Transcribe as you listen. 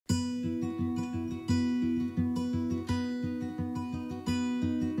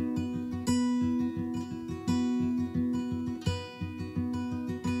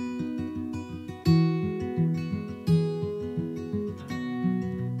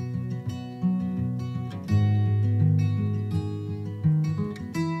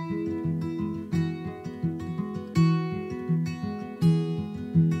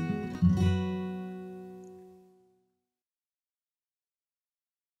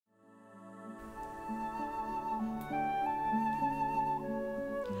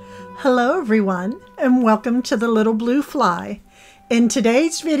Hello everyone, and welcome to the Little Blue Fly. In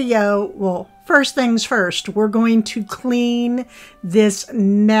today's video, well, first things first, we're going to clean this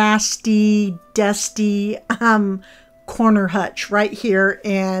nasty, dusty corner hutch right here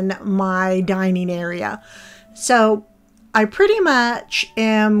in my dining area. So I pretty much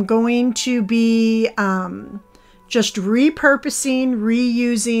am going to be just repurposing,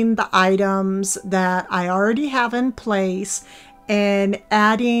 reusing the items that I already have in place and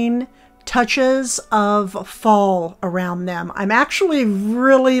adding touches of fall around them. I'm actually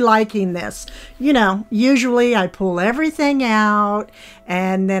really liking this. You know, usually I pull everything out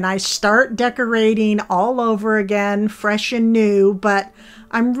and then I start decorating all over again, fresh and new, but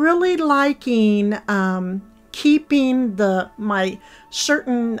I'm really liking keeping my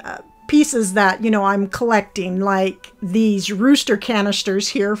certain pieces that, you know, I'm collecting, like these rooster canisters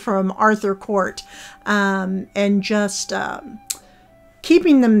here from Arthur Court, and just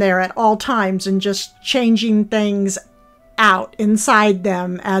keeping them there at all times and just changing things out inside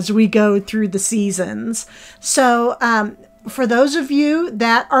them as we go through the seasons. So for those of you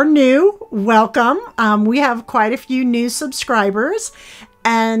that are new, welcome. We have quite a few new subscribers.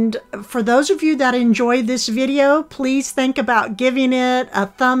 And for those of you that enjoy this video, please think about giving it a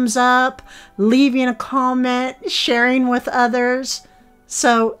thumbs up, leaving a comment, sharing with others.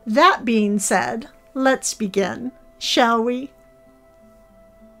 So that being said, let's begin, shall we?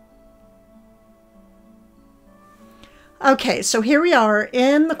 Okay, so here we are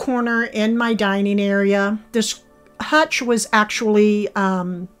in the corner in my dining area. This hutch was actually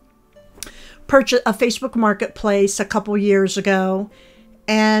purchased a Facebook Marketplace a couple years ago.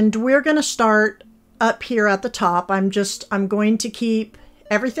 And we're going to start up here at the top. I'm going to keep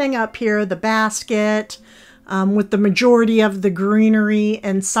everything up here, the basket, with the majority of the greenery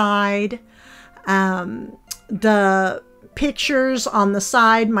inside. The pictures on the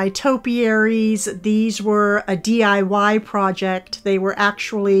side, my topiaries, these were a DIY project. They were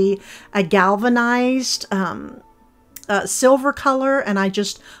actually a galvanized silver color, and I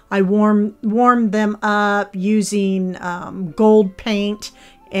warmed them up using gold paint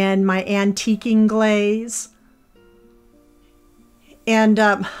and my antiquing glaze. And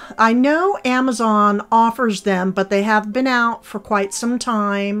I know Amazon offers them, but they have been out for quite some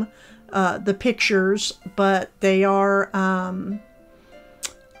time, the pictures, but they are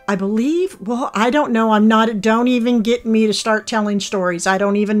I believe, well, I don't know. Don't even get me to start telling stories. I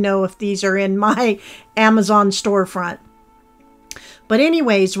don't even know if these are in my Amazon storefront. But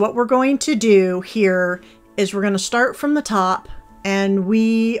anyways, what we're going to do here is we're going to start from the top and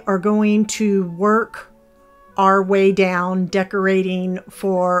we are going to work our way down decorating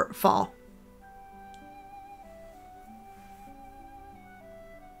for fall.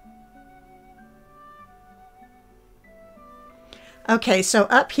 Okay, so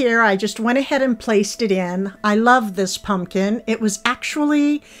up here, I just went ahead and placed it in. I love this pumpkin. It was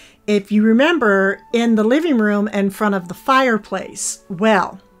actually, if you remember, in the living room in front of the fireplace.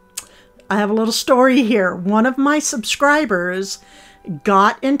 Well, I have a little story here. One of my subscribers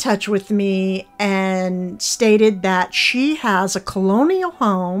got in touch with me and stated that she has a colonial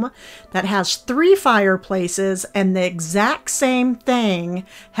home that has 3 fireplaces, and the exact same thing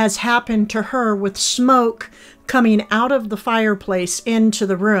has happened to her with smoke coming out of the fireplace into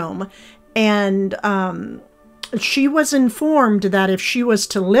the room. And she was informed that if she was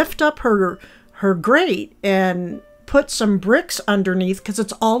to lift up her grate and put some bricks underneath, because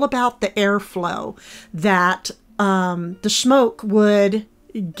it's all about the airflow, that the smoke would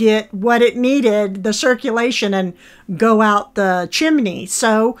get what it needed, the circulation, and go out the chimney.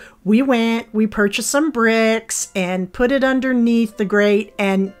 So we purchased some bricks and put it underneath the grate,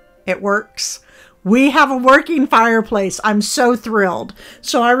 and it works. We have a working fireplace. I'm so thrilled.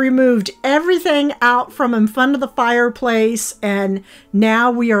 So I removed everything out from in front of the fireplace, and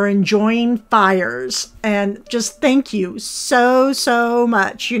now we are enjoying fires. And just thank you so, so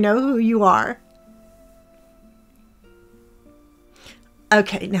much. You know who you are.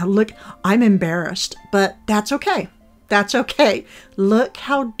 Okay, now look, I'm embarrassed, but that's okay. That's okay. Look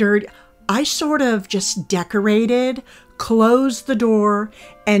how dirty. I sort of just decorated, closed the door,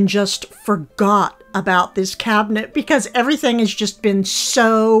 and just forgot about this cabinet because everything has just been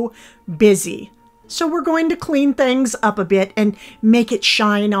so busy. So we're going to clean things up a bit and make it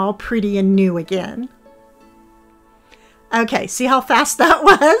shine all pretty and new again. Okay, see how fast that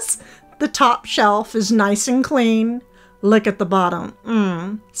was? The top shelf is nice and clean. Look at the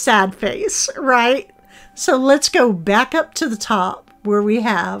bottom. Sad face, right? So let's go back up to the top where we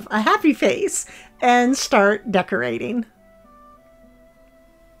have a happy face and start decorating.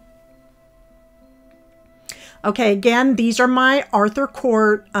 Okay, again, these are my Arthur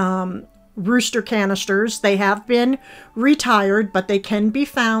Court rooster canisters. They have been retired, but they can be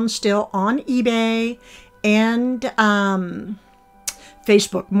found still on eBay and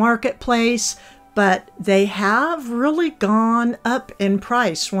Facebook Marketplace. But they have really gone up in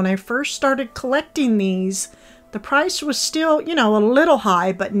price. When I first started collecting these, the price was still, you know, a little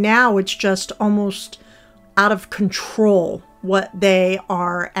high, but now it's just almost out of control what they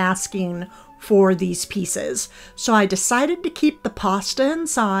are asking for these pieces. So I decided to keep the pasta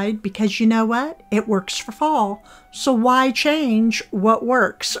inside because you know what? It works for fall. So why change what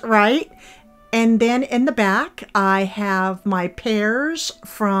works, right? And then in the back, I have my pears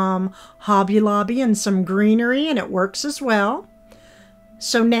from Hobby Lobby and some greenery, and it works as well.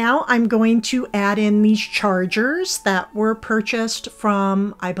 So now I'm going to add in these chargers that were purchased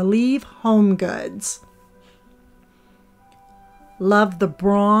from, I believe, Home Goods. Love the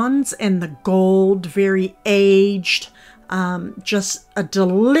bronze and the gold, very aged, just a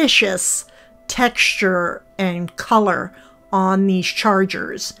delicious texture and color on these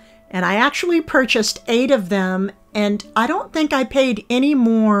chargers. And I actually purchased 8 of them, and I don't think I paid any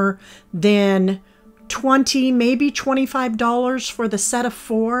more than $20, maybe $25 for the set of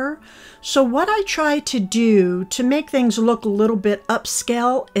 4. So what I try to do to make things look a little bit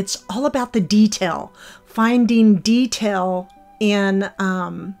upscale, it's all about the detail, finding detail in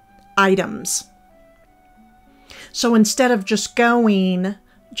items. So instead of just going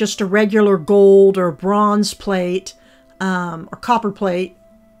just a regular gold or bronze plate or copper plate,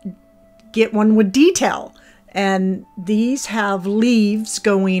 get one with detail. And these have leaves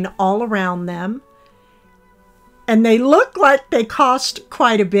going all around them. And they look like they cost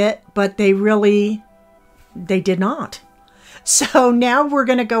quite a bit, but they did not. So now we're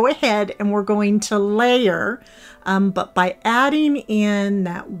going to go ahead and we're going to layer, but by adding in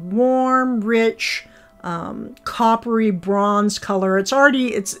that warm, rich, coppery bronze color, it's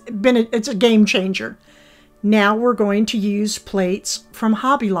a game changer. Now we're going to use plates from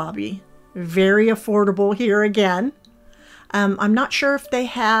Hobby Lobby. Very affordable here again. I'm not sure if they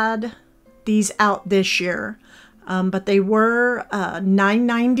had these out this year, but they were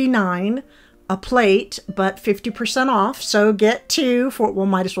 $9.99 a plate, but 50% off. So get 2 for, well,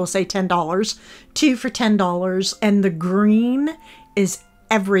 might as well say $10. 2 for $10. And the green is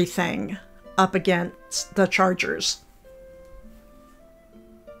everything up against the chargers.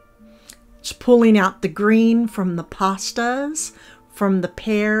 It's pulling out the green from the pastas, from the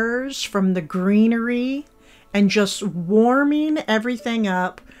pears, from the greenery, and just warming everything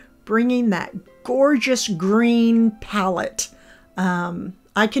up, bringing that gorgeous green palette.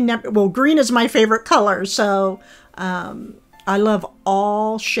 I can never, well, green is my favorite color, so I love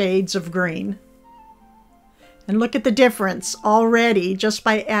all shades of green. And look at the difference already just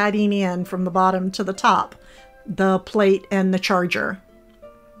by adding in from the bottom to the top, the plate and the charger.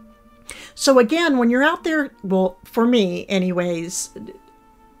 So again, when you're out there, well, for me anyways,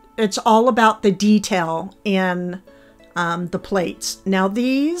 it's all about the detail in the plates. Now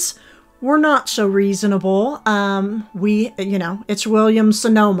these were not so reasonable. It's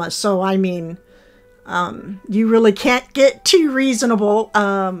Williams-Sonoma, so I mean, you really can't get too reasonable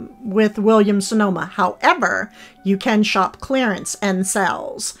with Williams-Sonoma. However, you can shop clearance and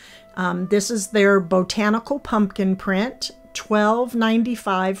sales. This is their botanical pumpkin print,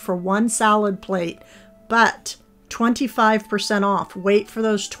 $12.95 for 1 salad plate, but 25% off. Wait for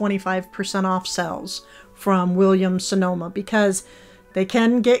those 25% off sales from Williams-Sonoma because they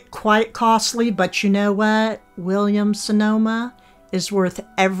can get quite costly, but you know what? Williams-Sonoma is worth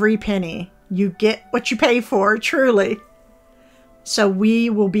every penny. You get what you pay for, truly. So we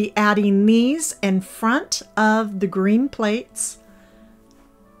will be adding these in front of the green plates,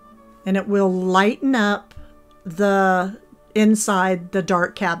 and it will lighten up the inside the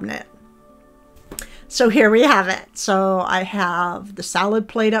dark cabinet. So here we have it. So I have the salad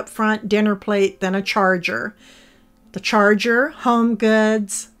plate up front, dinner plate, then a charger. The charger, Home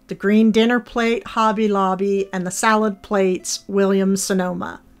Goods, the green dinner plate, Hobby Lobby, and the salad plates,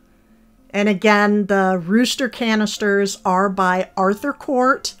 Williams-Sonoma. And again, the rooster canisters are by Arthur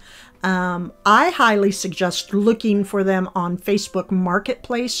Court. I highly suggest looking for them on Facebook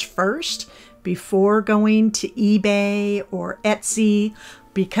Marketplace first before going to eBay or Etsy,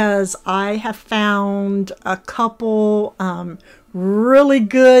 because I have found a couple really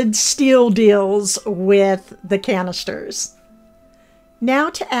good steal deals with the canisters. Now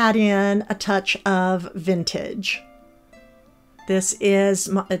to add in a touch of vintage. This is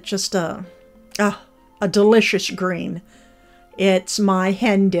just a delicious green. It's my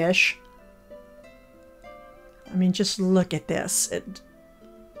hen dish. I mean, just look at this.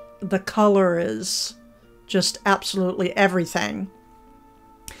 The color is just absolutely everything.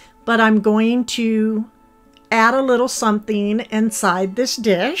 But I'm going to add a little something inside this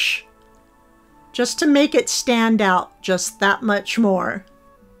dish just to make it stand out just that much more.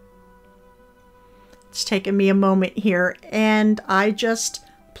 It's taken me a moment here, and I just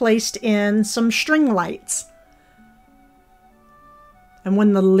placed in some string lights. And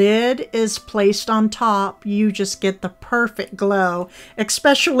when the lid is placed on top, you just get the perfect glow,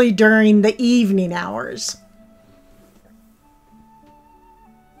 especially during the evening hours.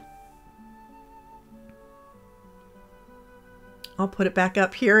 I'll put it back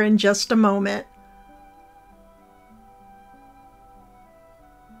up here in just a moment.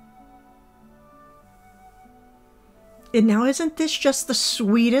 And now, isn't this just the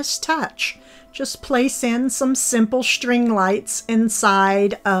sweetest touch? Just place in some simple string lights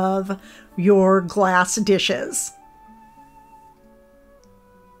inside of your glass dishes.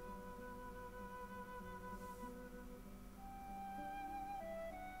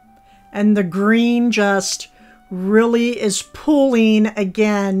 And the green just really is pulling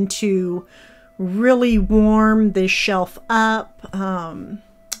again to really warm this shelf up.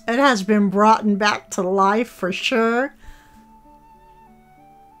 It has been brought back to life for sure.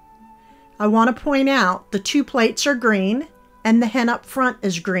 I want to point out the two plates are green and the hen up front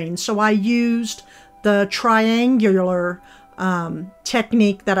is green. So I used the triangular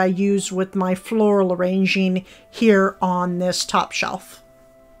technique that I use with my floral arranging here on this top shelf.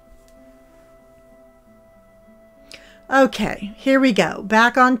 Okay, here we go.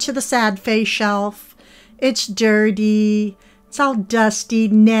 Back onto the sad face shelf. It's dirty. It's all dusty,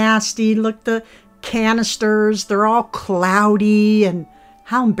 nasty. Look, the canisters, they're all cloudy, and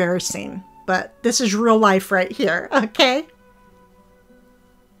how embarrassing. But this is real life right here, okay?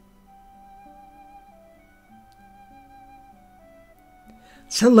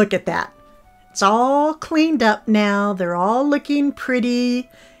 So look at that. It's all cleaned up now. They're all looking pretty.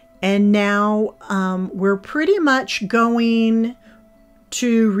 And now we're pretty much going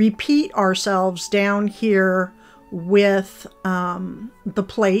to repeat ourselves down here with the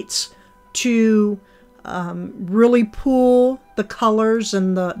plates to really pull the colors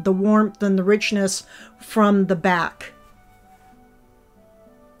and the warmth and the richness from the back.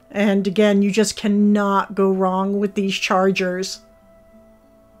 And again, you just cannot go wrong with these chargers.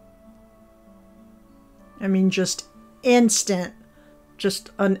 I mean, just instant,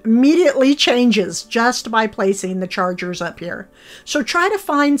 just immediately changes just by placing the chargers up here. So try to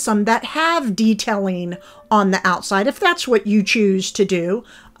find some that have detailing on the outside, if that's what you choose to do.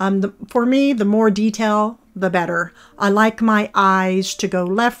 For me, the more detail, the better. I like my eyes to go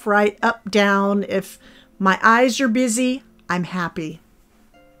left, right, up, down. If my eyes are busy, I'm happy.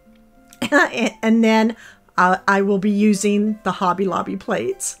 And then I will be using the Hobby Lobby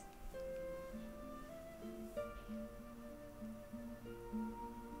plates.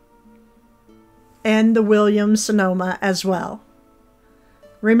 And the Williams Sonoma as well.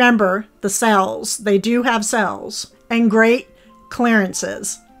 Remember, the sales, they do have sales and great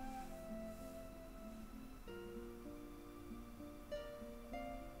clearances.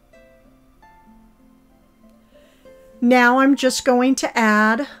 Now I'm just going to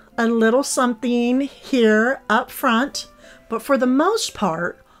add a little something here up front, but for the most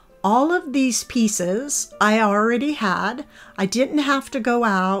part, all of these pieces I already had. I didn't have to go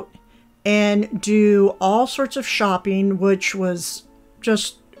out and do all sorts of shopping, which was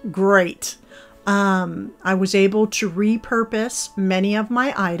just great. I was able to repurpose many of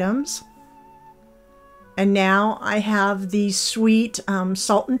my items. And now I have these sweet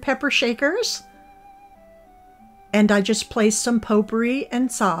salt and pepper shakers. And I just placed some potpourri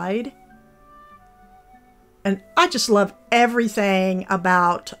inside. And I just love everything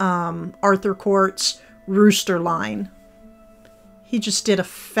about Arthur Court's Rooster line. He just did a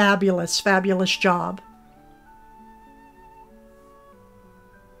fabulous, fabulous job.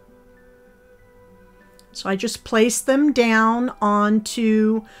 So I just placed them down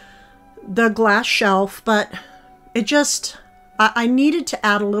onto the glass shelf, but it just, I needed to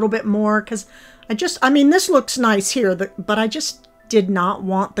add a little bit more because I mean, this looks nice here, but I just did not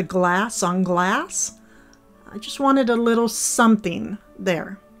want the glass on glass. I just wanted a little something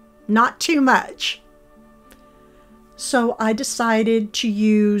there, not too much. So I decided to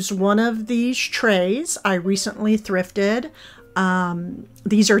use one of these trays I recently thrifted.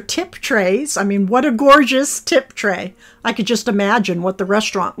 These are tip trays. I mean, what a gorgeous tip tray. I could just imagine what the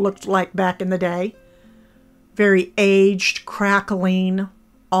restaurant looked like back in the day. Very aged, crackling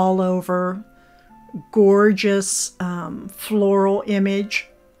all over. Gorgeous floral image.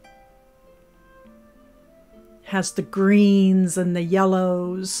 Has the greens and the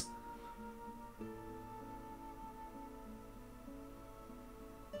yellows.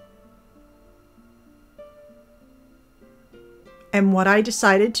 And what I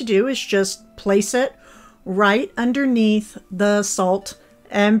decided to do is just place it right underneath the salt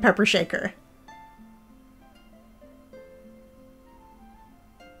and pepper shaker.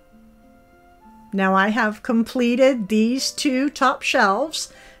 Now I have completed these two top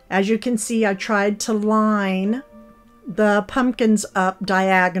shelves. As you can see, I tried to line the pumpkins up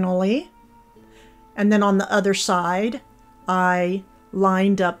diagonally. And then on the other side, I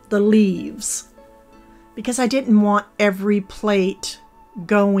lined up the leaves because I didn't want every plate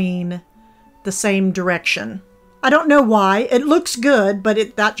going the same direction. I don't know why. It looks good,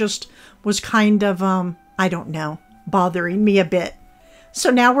 but that just was kind of, I don't know, bothering me a bit. So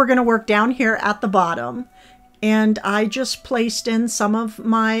now we're going to work down here at the bottom. And I just placed in some of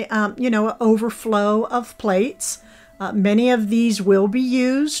my, overflow of plates. Many of these will be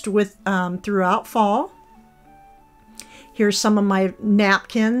used with throughout fall. Here's some of my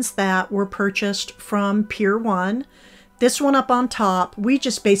napkins that were purchased from Pier 1. This one up on top, we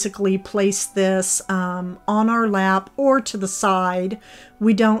just basically place this on our lap or to the side.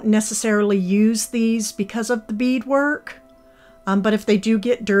 We don't necessarily use these because of the beadwork. But if they do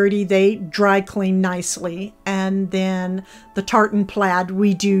get dirty, they dry clean nicely. And then the tartan plaid,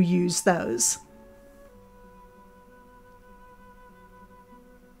 we do use those.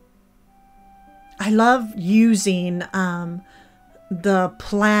 I love using the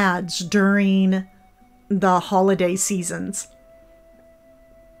plaids during the holiday seasons.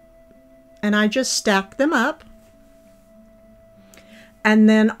 And I just stack them up. And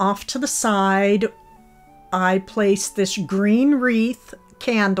then off to the side, I place this green wreath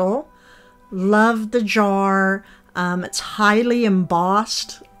candle. Love the jar. It's highly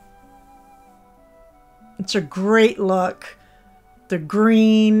embossed. It's a great look. The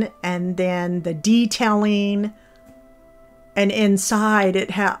green and then the detailing. And inside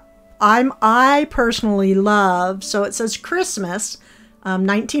it I personally love, so it says Christmas,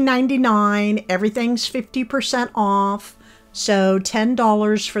 $19.99. Everything's 50% off. So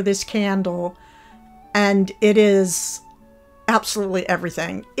 $10 for this candle. And it is absolutely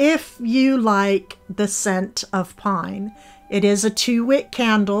everything. If you like the scent of pine, it is a 2-wick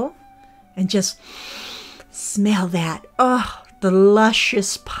candle. And just smell that. Oh, the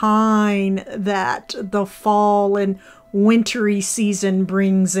luscious pine that the fall and wintry season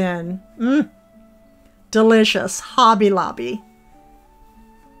brings in. Delicious. Hobby Lobby.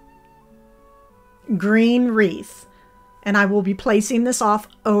 Green wreath. And I will be placing this off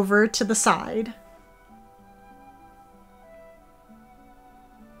over to the side.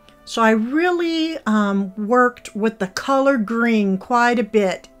 So I really worked with the color green quite a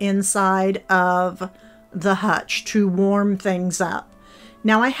bit inside of the hutch to warm things up.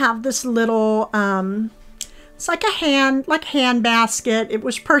 Now I have this little, it's like a hand basket. It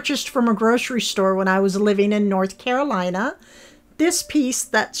was purchased from a grocery store when I was living in North Carolina. This piece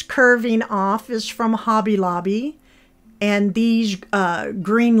that's curving off is from Hobby Lobby. And these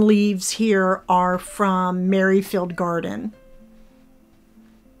green leaves here are from Merrifield Garden.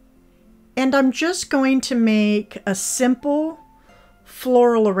 And I'm just going to make a simple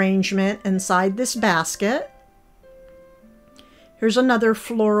floral arrangement inside this basket. Here's another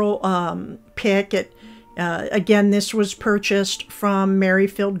floral pick. Again, this was purchased from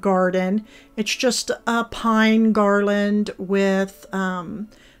Merrifield Garden. It's just a pine garland with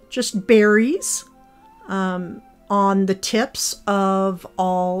just berries on the tips of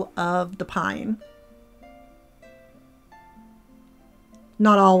all of the pine.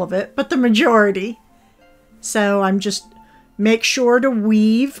 Not all of it, but the majority. So I'm just make sure to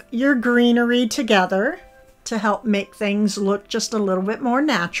weave your greenery together to help make things look just a little bit more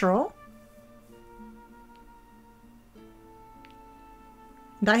natural.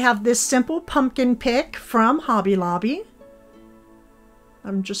 And I have this simple pumpkin pick from Hobby Lobby.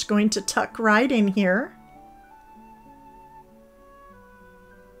 I'm just going to tuck right in here.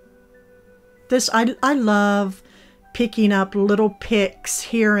 I love picking up little picks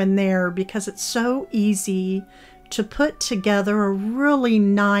here and there because it's so easy to put together a really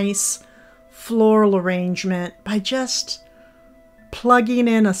nice floral arrangement by just plugging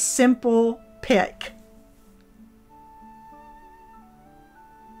in a simple pick.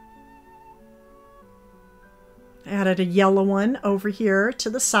 Added a yellow one over here to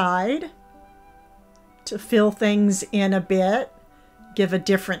the side to fill things in a bit, give a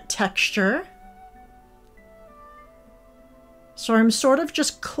different texture. So I'm sort of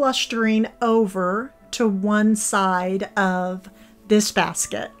just clustering over to one side of this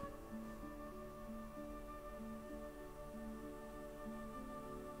basket.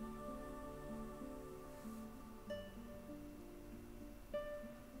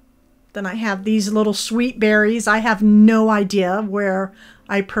 Then I have these little sweet berries. I have no idea where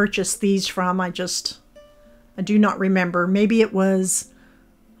I purchased these from. I do not remember. Maybe it was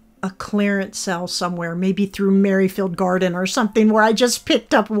a clearance sale somewhere, maybe through Merrifield Garden or something, where I just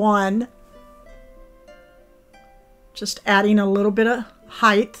picked up one. Just adding a little bit of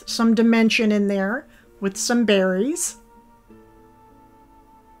height, some dimension in there with some berries.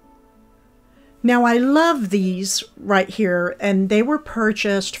 Now I love these right here, and they were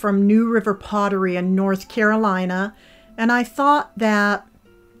purchased from New River Pottery in North Carolina, and I thought that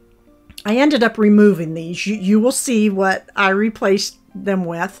I ended up removing these. You will see what I replaced them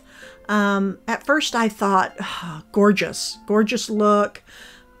with. At first I thought, oh, gorgeous look,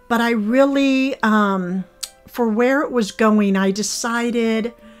 but I really, for where it was going, I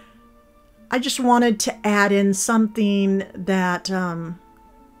decided I just wanted to add in something that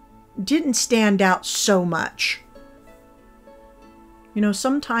didn't stand out so much. You know,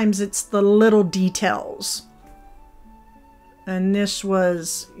 sometimes it's the little details. And this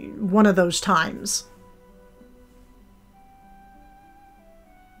was one of those times.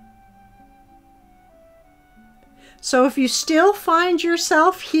 So if you still find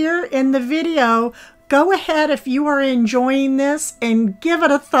yourself here in the video, go ahead if you are enjoying this and give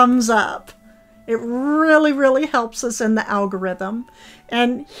it a thumbs up. It really, really helps us in the algorithm.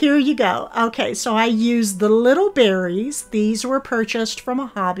 And here you go. Okay, so I used the little berries. These were purchased from a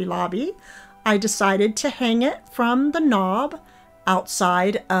Hobby Lobby. I decided to hang it from the knob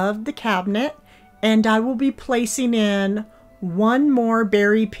outside of the cabinet, and I will be placing in one more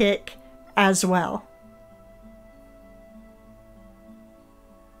berry pick as well.